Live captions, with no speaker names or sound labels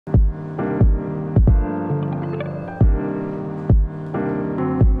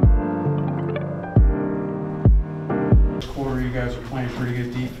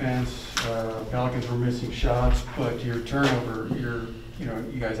defense. Pelicans were missing shots, but your turnover,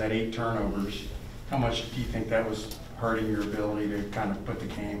 you guys had 8 turnovers. How much do you think that was hurting your ability to kind of put the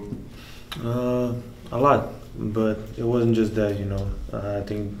game? A lot, but it wasn't just that, I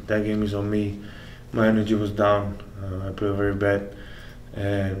think that game is on me. My energy was down. I played very bad,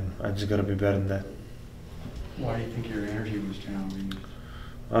 and I just gotta be better than that. Why do you think your energy was down?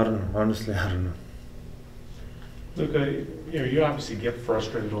 I don't know. Honestly, I don't know. Luka, you obviously get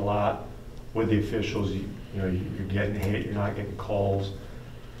frustrated a lot with the officials. You're getting hit. You're not getting calls.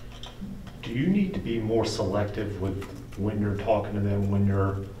 Do you need to be more selective with when you're talking to them, when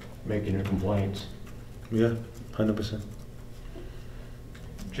you're making your complaints? Yeah, 100%.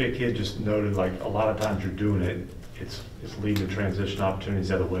 Jake Kidd just noted, like, a lot of times you're doing it, it's leading to transition opportunities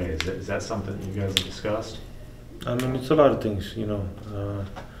the other way. Is that something you guys have discussed? I mean, it's a lot of things, I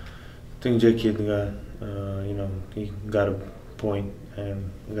think Jake Kidd got, he got a point,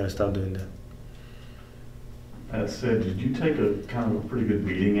 and we gotta stop doing that. That said, did you take a kind of a pretty good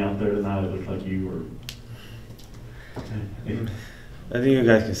beating out there tonight? It looked like you were. I think you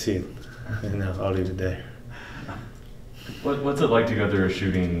guys can see it, and I'll leave it there. What's it like to go through a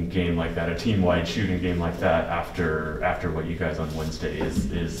shooting game like that, a team-wide shooting game like that, after what you guys on Wednesday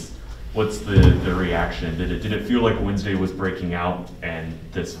is what's the reaction? Did it feel like Wednesday was breaking out, and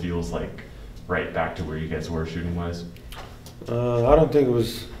this feels like right back to where you guys were shooting-wise? I don't think it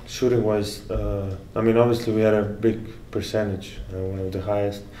was shooting-wise. I mean, obviously we had a big percentage, one of the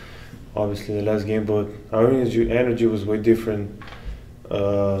highest, obviously the last game, but our energy was way different.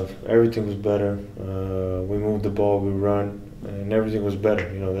 Everything was better. We moved the ball, we run, and everything was better.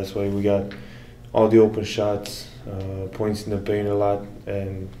 That's why we got all the open shots, points in the paint a lot,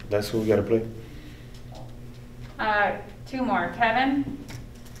 and that's what we got to play. 2 more. Kevin?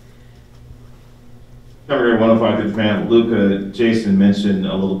 Cover 105 good fan. Luka, Jason mentioned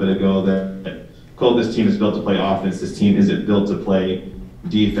a little bit ago that this team is built to play offense. This team isn't built to play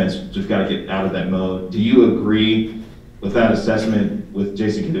defense. Just got to get out of that mode. Do you agree with that assessment with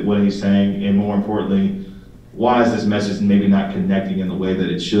Jason Kidd, what he's saying? And more importantly, why is this message maybe not connecting in the way that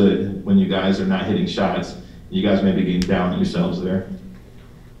it should when you guys are not hitting shots? You guys may be getting down on yourselves there.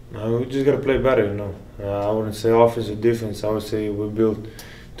 We just got to play better, I wouldn't say offense or defense. I would say we're built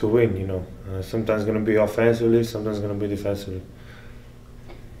to win, Sometimes it's going to be offensively, sometimes it's going to be defensively.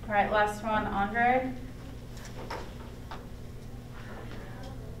 All right, last one, Andre.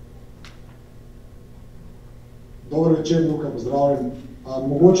 Dober večer, Luka, pozdravljen.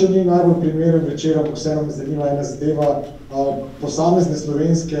 Mogoče ni najbolj primeren večer, ampak vseeno me zanima ena zadeva. Posamezne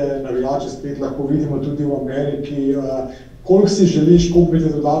slovenske navijače spet lahko vidimo tudi v Ameriki. Koliko si želiš, koliko bi te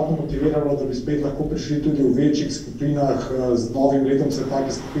dodatno motiviralo, da bi spet lahko prišli tudi v večjih skupinah, z novim letom se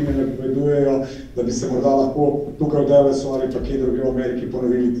take skupine napovedujejo, da bi se morda lahko tukaj v Dallasu ali pa kje drugje v Ameriki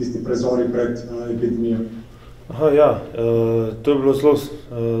ponovili tisti prizori pred epidemijo? To je bilo zelo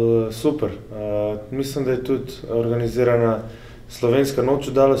super. Mislim, da je tudi organizirana slovenska noč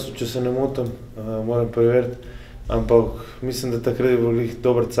v Dallasu, če se ne motim, moram preveriti, ampak mislim, da takrat je bil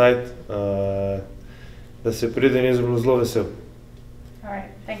dober cajt, da se pride in jaz bil zelo vesel. All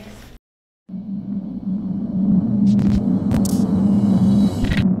right, thanks.